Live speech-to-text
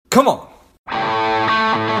Come on.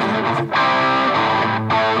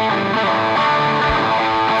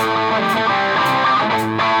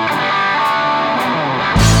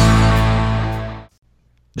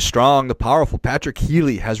 The strong, the powerful Patrick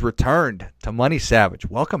Healy has returned to Money Savage.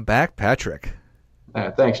 Welcome back, Patrick.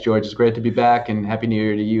 Thanks, George. It's great to be back, and Happy New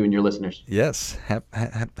Year to you and your listeners. Yes,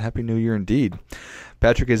 Happy New Year indeed.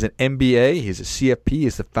 Patrick is an MBA. He's a CFP.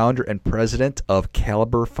 He's the founder and president of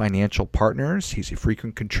Caliber Financial Partners. He's a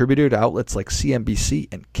frequent contributor to outlets like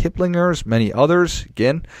CNBC and Kiplinger's, many others.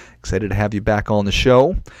 Again, excited to have you back on the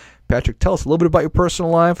show. Patrick, tell us a little bit about your personal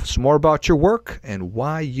life, some more about your work, and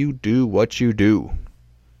why you do what you do.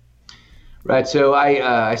 Right. So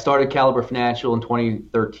I started Caliber Financial in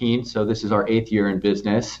 2013. So this is our 8th year in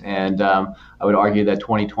business. And I would argue that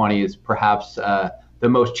 2020 is perhaps the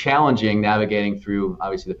most challenging, navigating through,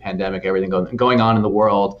 obviously, the pandemic, everything going on in the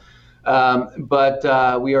world.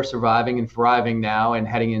 But we are surviving and thriving now and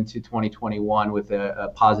heading into 2021 with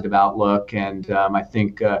a positive outlook. And I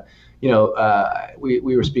think, we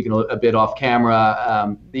were speaking a bit off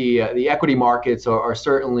camera. The equity markets are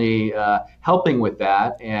certainly helping with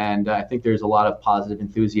that. And I think there's a lot of positive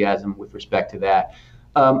enthusiasm with respect to that.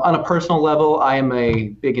 On a personal level, I am a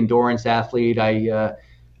big endurance athlete. I'm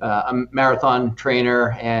a marathon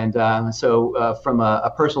trainer. And so from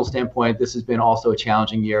a personal standpoint, this has been also a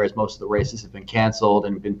challenging year as most of the races have been canceled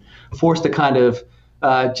and been forced to kind of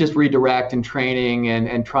just redirect in training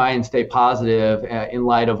and try and stay positive in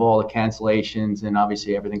light of all the cancellations and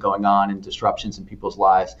obviously everything going on and disruptions in people's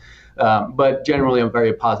lives. But generally, I'm a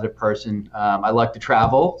very positive person. I like to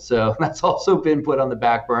travel, so that's also been put on the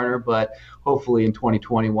back burner. But hopefully in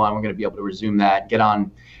 2021, we're going to be able to resume that, get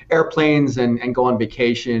on airplanes and go on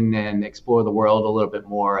vacation and explore the world a little bit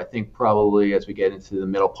more. I think probably as we get into the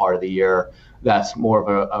middle part of the year, that's more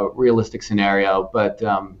of a realistic scenario, but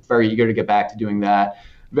very eager to get back to doing that.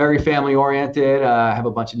 Very family oriented. I have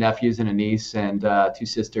a bunch of nephews and a niece and 2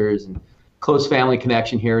 sisters, and close family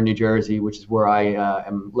connection here in New Jersey, which is where I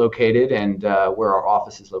am located and where our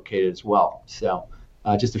office is located as well. So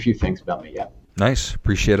just a few things about me. Yeah. Nice.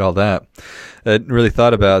 Appreciate all that. I really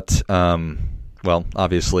thought about,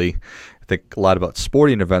 obviously, I think a lot about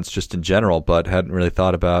sporting events just in general, but hadn't really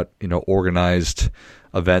thought about, organized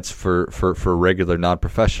events for regular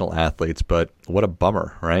non-professional athletes. But what a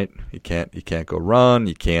bummer, right? You can't go run.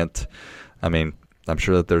 You can't. I mean, I'm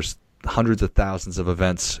sure that there's hundreds of thousands of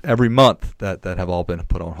events every month that have all been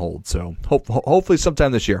put on hold. So hopefully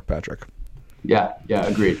sometime this year, Patrick. Yeah,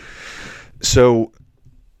 agreed. So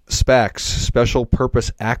SPACs, special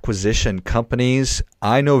purpose acquisition companies.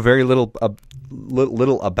 I know very little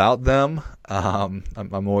about them.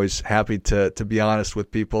 I'm always happy to be honest with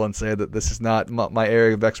people and say that this is not my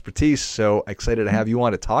area of expertise. So excited to have you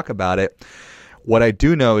on to talk about it. What I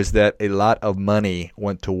do know is that a lot of money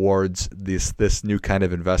went towards this new kind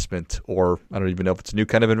of investment, or I don't even know if it's a new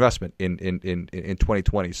kind of investment in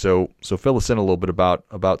 2020. So fill us in a little bit about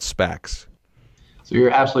SPACs. So you're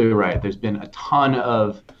absolutely right. There's been a ton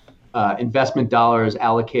of investment dollars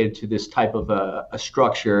allocated to this type of a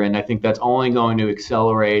structure, and I think that's only going to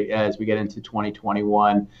accelerate as we get into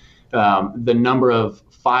 2021. The number of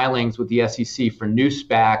filings with the SEC for new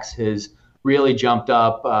SPACs has really jumped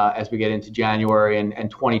up as we get into January, and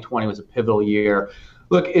 2020 was a pivotal year.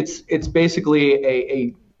 Look, it's basically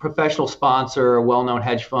a professional sponsor, a well-known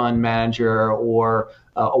hedge fund manager, or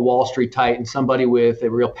a Wall Street titan, somebody with a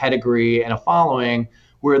real pedigree and a following,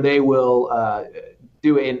 where they will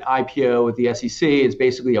do an IPO with the SEC. It's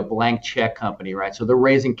basically a blank check company, right? So they're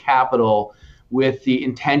raising capital with the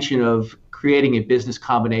intention of creating a business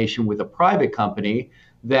combination with a private company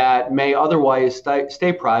that may otherwise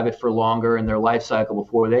stay private for longer in their life cycle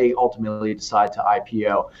before they ultimately decide to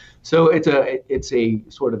IPO. So it's a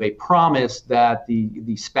sort of a promise that the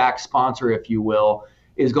SPAC sponsor, if you will,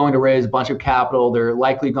 is going to raise a bunch of capital. They're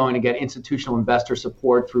likely going to get institutional investor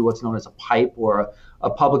support through what's known as a PIPE, or a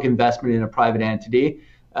public investment in a private entity.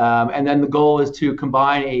 And then the goal is to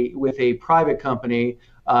combine with a private company,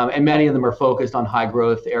 and many of them are focused on high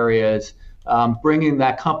growth areas, bringing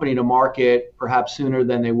that company to market perhaps sooner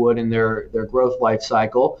than they would in their growth life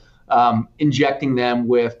cycle, injecting them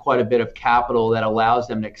with quite a bit of capital that allows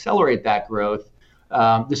them to accelerate that growth.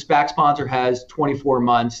 The SPAC sponsor has 24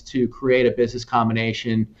 months to create a business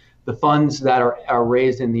combination. The funds that are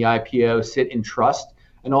raised in the IPO sit in trust,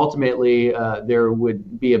 and ultimately there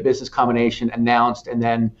would be a business combination announced and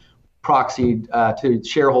then proxied to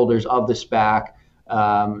shareholders of the SPAC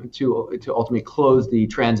to ultimately close the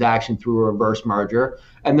transaction through a reverse merger.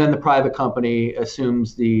 And then the private company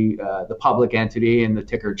assumes the public entity and the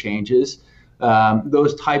ticker changes.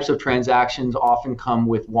 Those types of transactions often come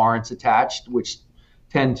with warrants attached, which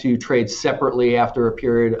tend to trade separately after a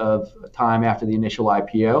period of time after the initial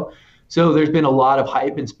IPO. So there's been a lot of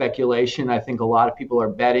hype and speculation. I think a lot of people are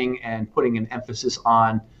betting and putting an emphasis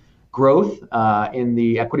on growth in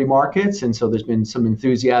the equity markets. And so there's been some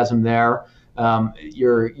enthusiasm there.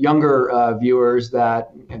 Your younger viewers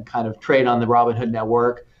that kind of trade on the Robinhood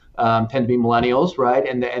network tend to be millennials, right?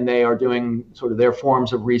 And they are doing sort of their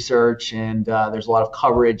forms of research, and there's a lot of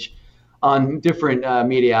coverage on different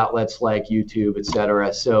media outlets like YouTube, et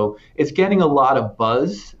cetera. So it's getting a lot of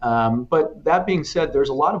buzz. But that being said, there's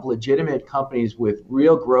a lot of legitimate companies with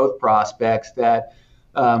real growth prospects that,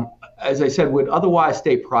 as I said, would otherwise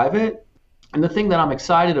stay private. And the thing that I'm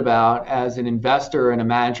excited about as an investor and a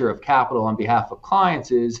manager of capital on behalf of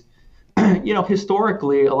clients is,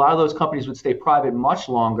 historically, a lot of those companies would stay private much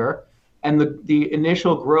longer, and the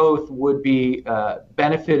initial growth would be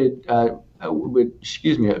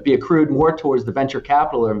be accrued more towards the venture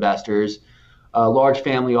capital investors, large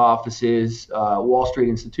family offices, Wall Street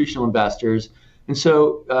institutional investors. And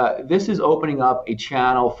so this is opening up a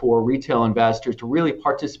channel for retail investors to really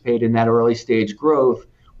participate in that early stage growth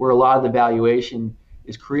where a lot of the valuation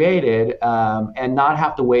is created, and not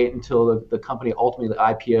have to wait until the company ultimately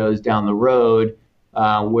IPOs down the road,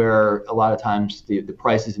 where a lot of times the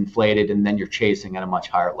price is inflated and then you're chasing at a much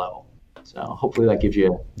higher level. So hopefully that gives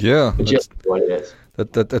you a gist of what it is.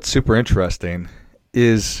 That's super interesting.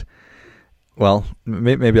 Maybe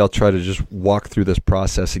I'll try to just walk through this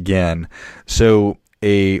process again. So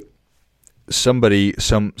some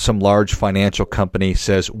large financial company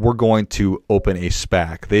says, we're going to open a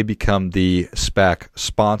SPAC. They become the SPAC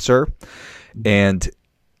sponsor, and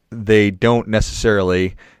they don't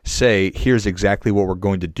necessarily say, here's exactly what we're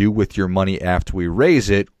going to do with your money after we raise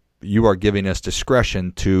it. You are giving us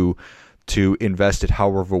discretion to invest it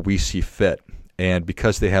however we see fit. And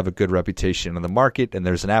because they have a good reputation in the market and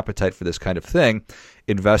there's an appetite for this kind of thing,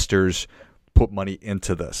 investors put money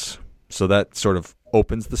into this. So that sort of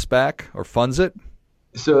opens the SPAC or funds it?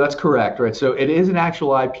 So that's correct, right? So it is an actual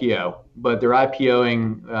IPO, but they're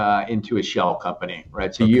IPOing into a shell company,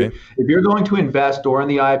 right? So if you're going to invest during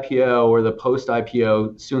the IPO or the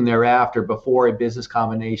post-IPO soon thereafter, before a business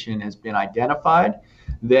combination has been identified,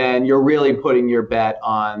 then you're really putting your bet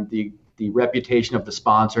on the reputation of the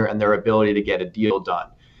sponsor and their ability to get a deal done.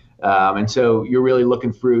 And so you're really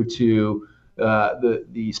looking through to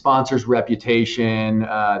the sponsor's reputation,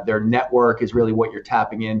 their network is really what you're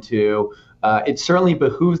tapping into. It certainly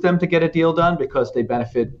behooves them to get a deal done because they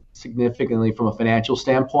benefit significantly from a financial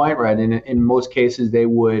standpoint, right? And in most cases, they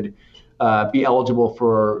would be eligible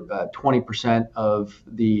for 20% of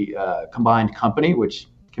the combined company, which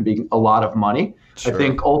can be a lot of money. Sure. I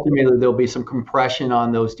think ultimately there'll be some compression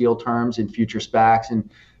on those deal terms in future SPACs, and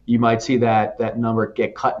you might see that number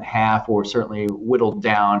get cut in half or certainly whittled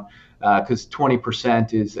down, because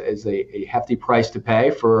 20% is a hefty price to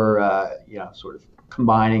pay for sort of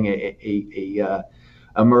combining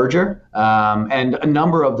a merger. And a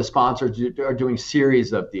number of the sponsors are doing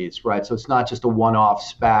series of these, right? So it's not just a one-off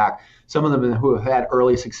SPAC. Some of them who have had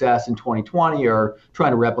early success in 2020 are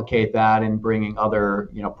trying to replicate that and bringing other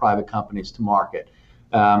private companies to market.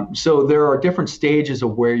 So there are different stages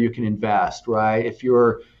of where you can invest, right? If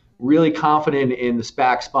you're really confident in the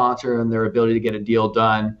SPAC sponsor and their ability to get a deal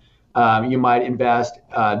done, you might invest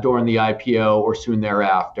during the IPO or soon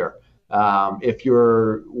thereafter. If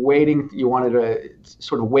you're waiting, you wanted to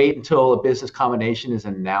sort of wait until a business combination is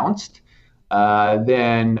announced,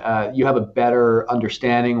 then you have a better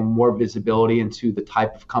understanding and more visibility into the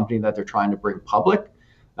type of company that they're trying to bring public.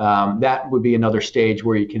 That would be another stage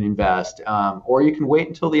where you can invest. Or you can wait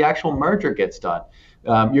until the actual merger gets done.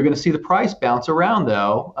 You're going to see the price bounce around,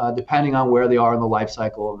 though, depending on where they are in the life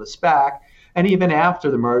cycle of the SPAC. And even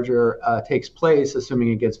after the merger takes place, assuming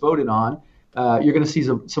it gets voted on, you're going to see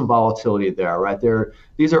some volatility there, right?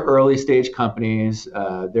 These are early stage companies.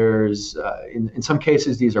 There's in some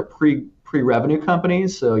cases these are pre-revenue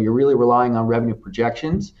companies, so you're really relying on revenue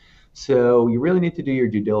projections. So you really need to do your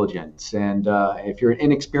due diligence. And if you're an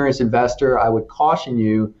inexperienced investor, I would caution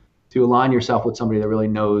you to align yourself with somebody that really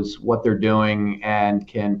knows what they're doing and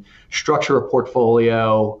can structure a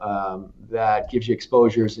portfolio that gives you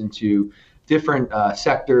exposures into different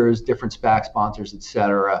sectors, different SPAC sponsors, et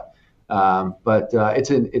cetera. But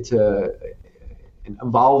it's an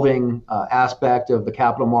evolving aspect of the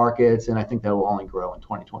capital markets, and I think that will only grow in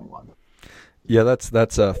 2021. Yeah, that's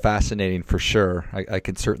fascinating for sure. I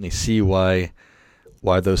can certainly see why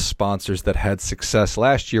those sponsors that had success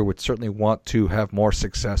last year would certainly want to have more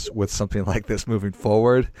success with something like this moving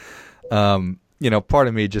forward. Part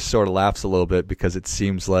of me just sort of laughs a little bit because it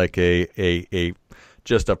seems like a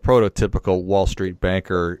just a prototypical Wall Street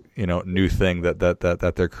banker, new thing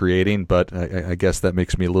that they're creating. But I guess that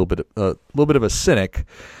makes me a little bit of a cynic.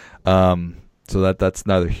 So that's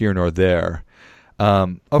neither here nor there.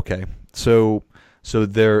 Okay, so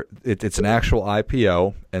it's an actual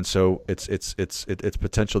IPO, and so it's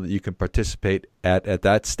potential that you can participate at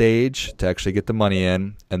that stage to actually get the money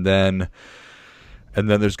in, and then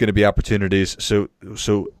there's going to be opportunities. So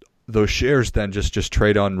those shares then just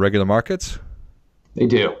trade on regular markets? They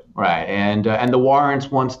do, right. And the warrants,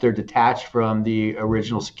 once they're detached from the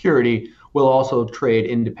original security, will also trade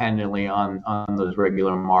independently on those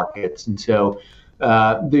regular markets. And so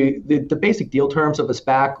the basic deal terms of a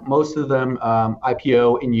SPAC, most of them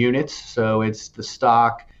IPO in units. So it's the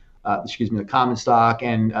stock, the common stock,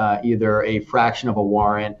 and either a fraction of a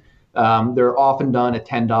warrant. They're often done at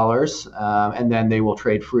 $10, and then they will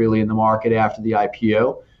trade freely in the market after the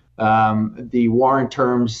IPO. The warrant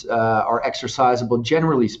terms are exercisable,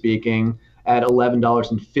 generally speaking, at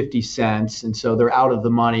 $11.50, and so they're out of the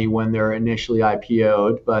money when they're initially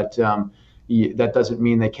IPO'd, but that doesn't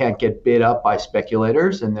mean they can't get bid up by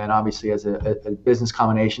speculators. And then obviously, as a business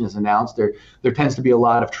combination is announced, there tends to be a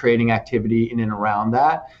lot of trading activity in and around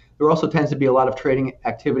that. There also tends to be a lot of trading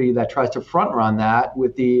activity that tries to front run that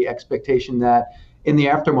with the expectation that in the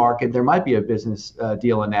aftermarket there might be a business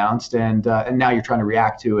deal announced, and now you're trying to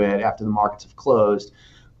react to it after the markets have closed.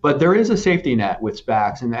 But there is a safety net with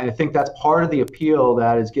SPACs, and I think that's part of the appeal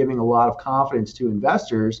that is giving a lot of confidence to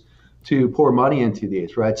investors to pour money into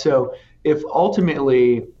these, right? So if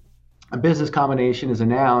ultimately a business combination is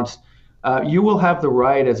announced, you will have the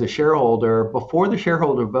right as a shareholder before the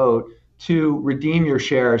shareholder vote to redeem your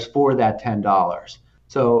shares for that $10.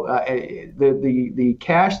 So the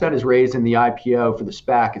cash that is raised in the IPO for the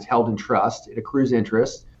SPAC is held in trust. It accrues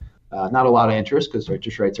interest, not a lot of interest because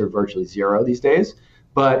interest rates are virtually zero these days,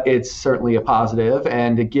 but it's certainly a positive,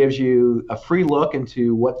 and it gives you a free look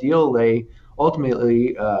into what deal they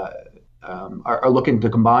ultimately are looking to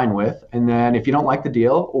combine with. And then if you don't like the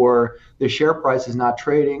deal or the share price is not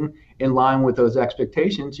trading in line with those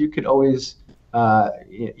expectations, you could always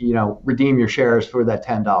redeem your shares for that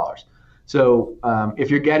 $10. So if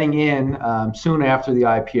you're getting in soon after the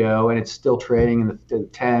IPO and it's still trading in the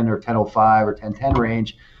 10 or 10.05 or 10.10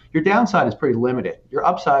 range, your downside is pretty limited. Your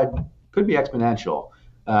upside could be exponential.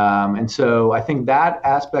 And so I think that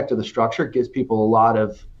aspect of the structure gives people a lot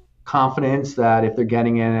of confidence that if they're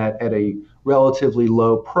getting in at a relatively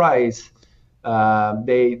low price,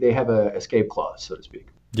 they have an escape clause, so to speak.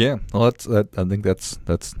 Yeah, well, I think that's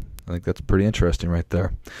pretty interesting right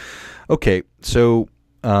there. Okay, so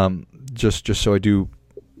just so I do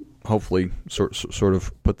hopefully sort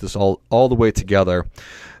of put this all the way together.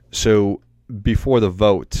 So before the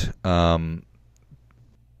vote,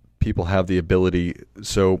 people have the ability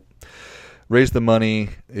raise the money.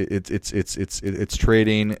 It's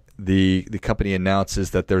trading. The company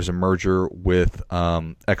announces that there's a merger with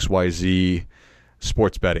XYZ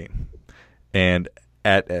Sports Betting, and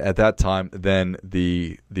at that time, then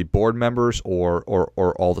the board members or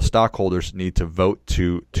all the stockholders need to vote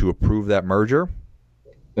to approve that merger.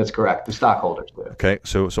 That's correct. The stockholders do. Okay,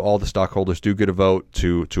 so all the stockholders do get a vote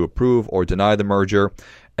to approve or deny the merger,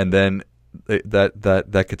 and then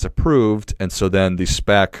that gets approved, and so then the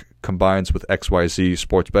SPAC combines with XYZ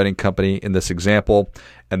Sports Betting Company in this example,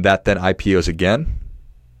 and that then IPOs again?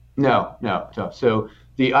 No. So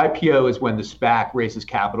the IPO is when the SPAC raises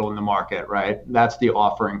capital in the market, right? That's the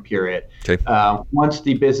offering period. Okay. Once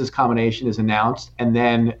the business combination is announced, and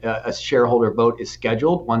then a shareholder vote is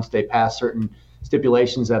scheduled, once they pass certain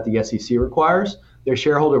stipulations that the SEC requires, their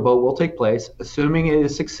shareholder vote will take place, assuming it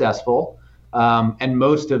is successful, and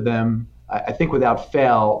most of them, I think without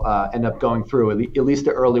fail, end up going through, at least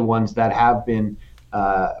the early ones that have been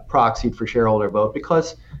proxied for shareholder vote,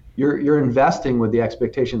 because you're investing with the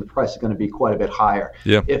expectation the price is going to be quite a bit higher.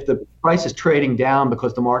 Yeah. If the price is trading down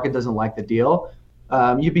because the market doesn't like the deal,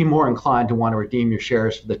 you'd be more inclined to want to redeem your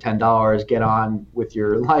shares for the $10, get on with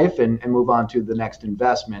your life, and move on to the next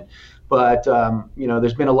investment. But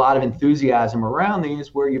there's been a lot of enthusiasm around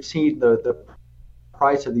these where you've seen the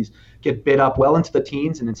price of these get bid up well into the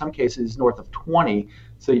teens, and in some cases north of 20.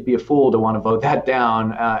 So you'd be a fool to want to vote that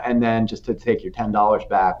down and then just to take your $10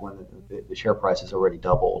 back when the share price has already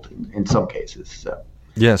doubled in some cases. So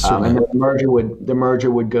yes, and the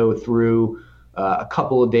merger would go through a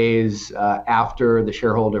couple of days after the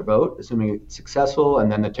shareholder vote, assuming it's successful,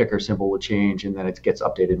 and then the ticker symbol would change, and then it gets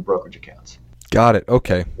updated in brokerage accounts. Got it.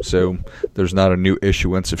 Okay. So there's not a new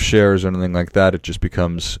issuance of shares or anything like that. It just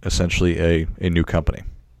becomes essentially a new company.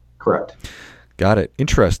 Correct. Got it.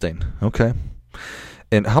 Interesting. Okay.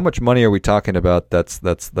 And how much money are we talking about that's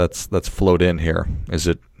flowed in here? Is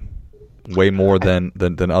it way more than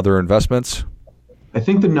other investments? I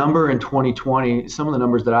think the number in 2020, some of the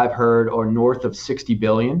numbers that I've heard are north of 60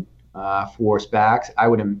 billion for SPACs. I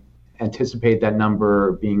would anticipate that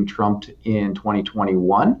number being trumped in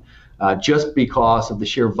 2021, just because of the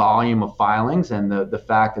sheer volume of filings and the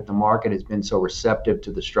fact that the market has been so receptive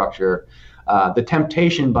to the structure. The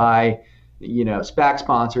temptation by SPAC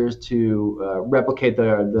sponsors to replicate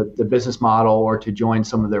the business model or to join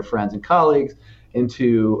some of their friends and colleagues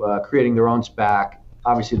into creating their own SPAC.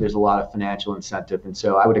 Obviously, there's a lot of financial incentive, and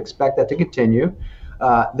so I would expect that to continue.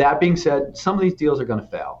 That being said, some of these deals are going to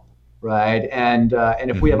fail, right? And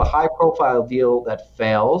if we have a high-profile deal that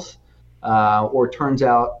fails or turns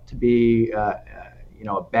out to be a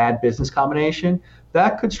bad business combination,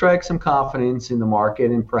 that could strike some confidence in the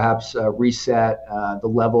market and perhaps reset the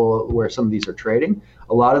level where some of these are trading.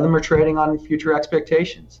 A lot of them are trading on future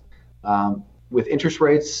expectations. With interest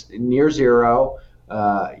rates near zero,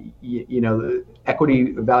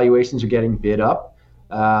 equity valuations are getting bid up,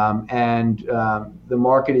 and the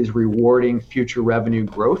market is rewarding future revenue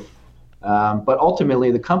growth. But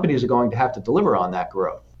ultimately, the companies are going to have to deliver on that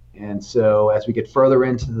growth. And so as we get further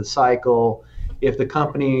into the cycle, if the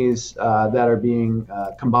companies that are being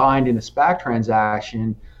combined in a SPAC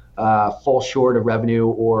transaction fall short of revenue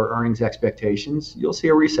or earnings expectations, you'll see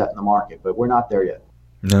a reset in the market, but we're not there yet.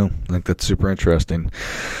 No, I think that's super interesting.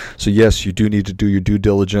 So yes, you do need to do your due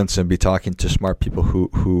diligence and be talking to smart people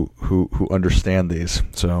who understand these.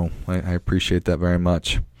 So I appreciate that very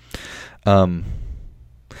much.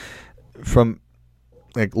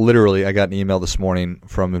 Literally, I got an email this morning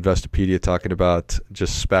from Investopedia talking about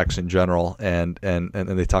just SPACs in general, and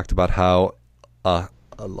they talked about how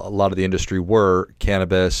a lot of the industry were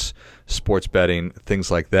cannabis, sports betting,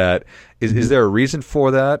 things like that. Is there a reason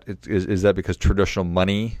for that? Is that because traditional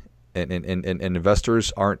money and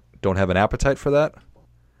investors don't have an appetite for that?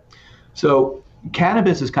 So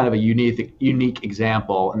cannabis is kind of a unique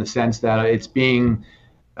example in the sense that it's being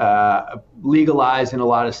legalized in a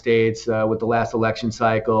lot of states with the last election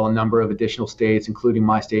cycle. A number of additional states, including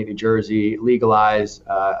my state, New Jersey, legalized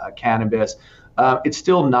cannabis. It's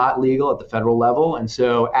still not legal at the federal level, and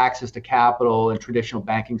so access to capital and traditional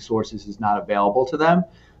banking sources is not available to them.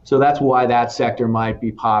 So that's why that sector might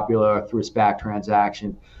be popular through a SPAC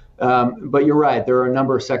transaction. But you're right, there are a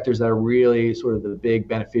number of sectors that are really sort of the big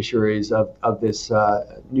beneficiaries of this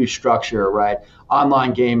new structure, right?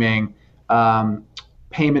 Online gaming,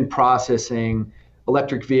 payment processing,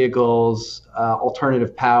 electric vehicles,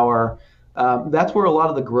 alternative power. That's where a lot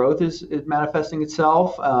of the growth is manifesting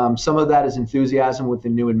itself. Some of that is enthusiasm with the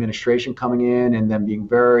new administration coming in and them being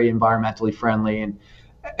very environmentally friendly, and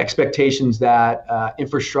expectations that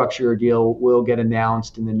infrastructure deal will get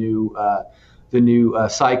announced in the new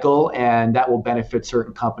cycle, and that will benefit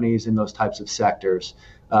certain companies in those types of sectors.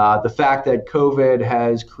 The fact that COVID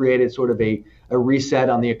has created sort of a reset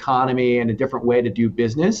on the economy and a different way to do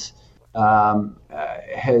business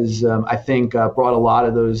has, I think, brought a lot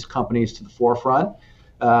of those companies to the forefront.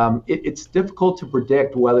 It's difficult to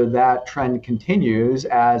predict whether that trend continues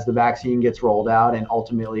as the vaccine gets rolled out and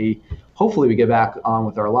ultimately, hopefully, we get back on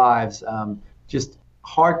with our lives. Just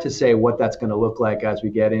hard to say what that's going to look like as we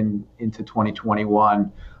get into 2021.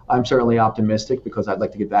 I'm certainly optimistic because I'd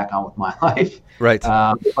like to get back on with my life. Right.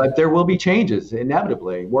 But there will be changes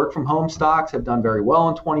inevitably. Work from home stocks have done very well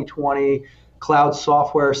in 2020. Cloud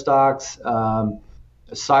software stocks,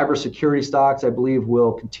 cybersecurity stocks, I believe,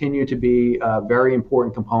 will continue to be a very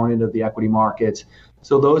important component of the equity markets.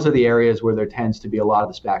 So those are the areas where there tends to be a lot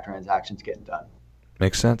of the SPAC transactions getting done.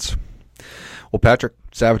 Makes sense. Well, Patrick,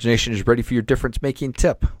 Savage Nation is ready for your difference-making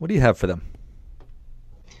tip. What do you have for them?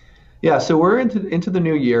 Yeah, so we're into the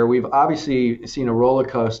new year. We've obviously seen a roller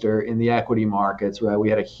coaster in the equity markets, right? We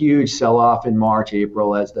had a huge sell-off in March,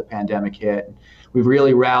 April as the pandemic hit. We've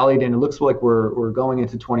really rallied, and it looks like we're going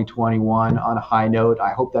into 2021 on a high note. I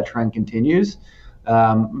hope that trend continues.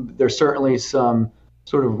 There's certainly some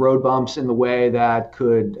sort of road bumps in the way that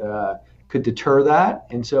could deter that.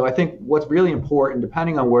 And so I think what's really important,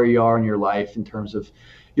 depending on where you are in your life in terms of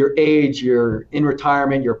your age, you're in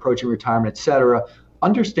retirement, you're approaching retirement, et cetera,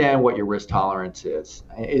 understand what your risk tolerance is.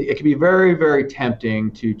 It can be very, very tempting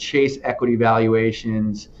to chase equity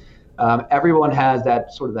valuations. Everyone has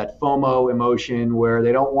that sort of that FOMO emotion where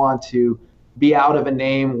they don't want to be out of a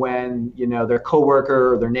name when their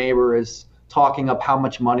coworker or their neighbor is talking up how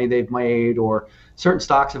much money they've made, or certain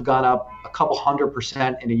stocks have gone up a couple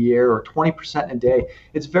 100% in a year or 20% in a day.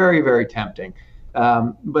 It's very, very tempting.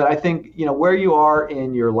 But I think, where you are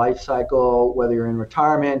in your life cycle, whether you're in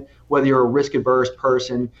retirement, whether you're a risk adverse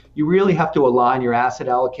person, you really have to align your asset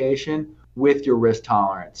allocation with your risk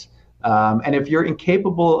tolerance. And if you're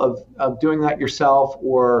incapable of doing that yourself,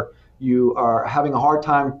 or you are having a hard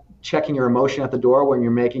time checking your emotion at the door when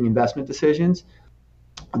you're making investment decisions,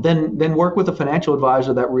 then work with a financial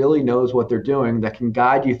advisor that really knows what they're doing, that can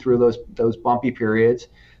guide you through those bumpy periods,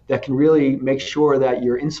 that can really make sure that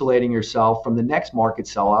you're insulating yourself from the next market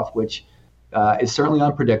sell-off, which is certainly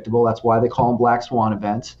unpredictable. That's why they call them black swan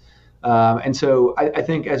events. And so I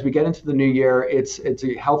think as we get into the new year, it's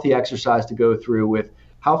a healthy exercise to go through with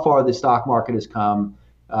how far the stock market has come,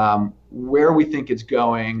 where we think it's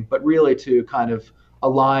going, but really to kind of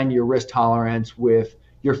align your risk tolerance with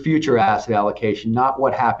your future asset allocation, not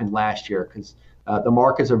what happened last year, because the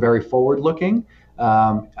markets are very forward-looking.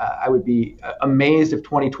 I would be amazed if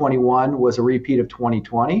 2021 was a repeat of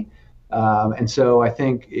 2020. And so I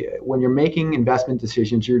think when you're making investment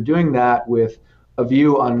decisions, you're doing that with a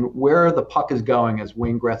view on where the puck is going, as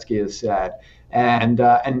Wayne Gretzky has said, and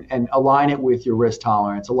align it with your risk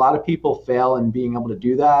tolerance. A lot of people fail in being able to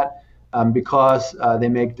do that because they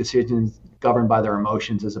make decisions governed by their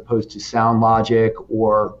emotions as opposed to sound logic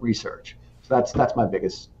or research. So that's my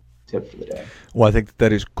biggest tip for the day. Well, I think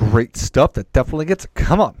that is great stuff. That definitely gets it.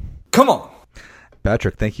 Come on.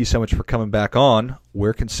 Patrick, thank you so much for coming back on.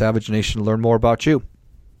 Where can Savage Nation learn more about you?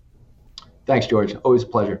 Thanks, George. Always a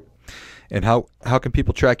pleasure. And how can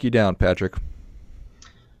people track you down, Patrick?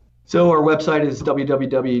 So our website is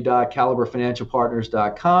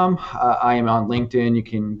www.caliberfinancialpartners.com. I am on LinkedIn. You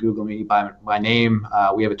can Google me by my name.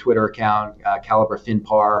 We have a Twitter account, Caliber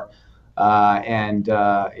FinPar, and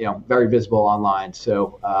very visible online.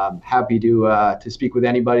 So happy to speak with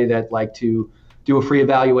anybody that'd like to do a free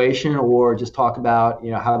evaluation or just talk about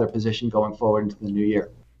how they're positioned going forward into the new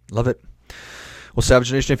year. Love it. Well,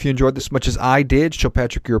 Savage Nation, if you enjoyed this as much as I did, show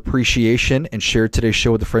Patrick your appreciation and share today's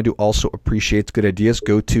show with a friend who also appreciates good ideas.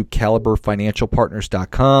 Go to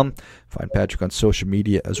caliberfinancialpartners.com. Find Patrick on social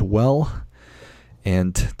media as well,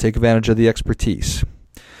 and take advantage of the expertise.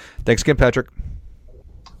 Thanks again, Patrick.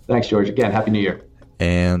 Thanks, George. Again, Happy New Year.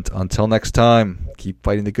 And until next time, keep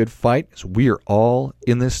fighting the good fight, as we are all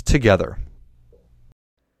in this together.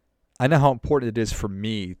 I know how important it is for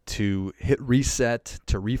me to hit reset,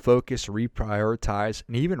 to refocus, reprioritize,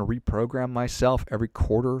 and even reprogram myself every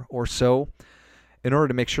quarter or so in order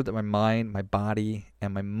to make sure that my mind, my body,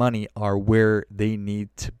 and my money are where they need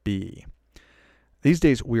to be. These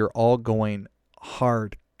days, we are all going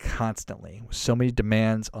hard constantly with so many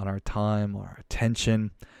demands on our time, our attention.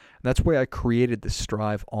 And that's why I created the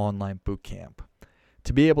Strive Online Bootcamp,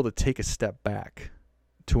 to be able to take a step back,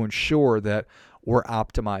 to ensure that we're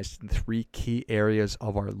optimized in 3 key areas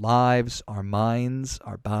of our lives, our minds,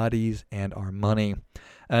 our bodies, and our money.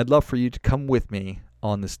 And I'd love for you to come with me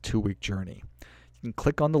on this 2-week journey. You can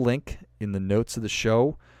click on the link in the notes of the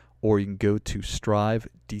show, or you can go to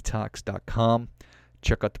strivedetox.com,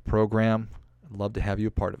 check out the program. I'd love to have you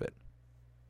a part of it.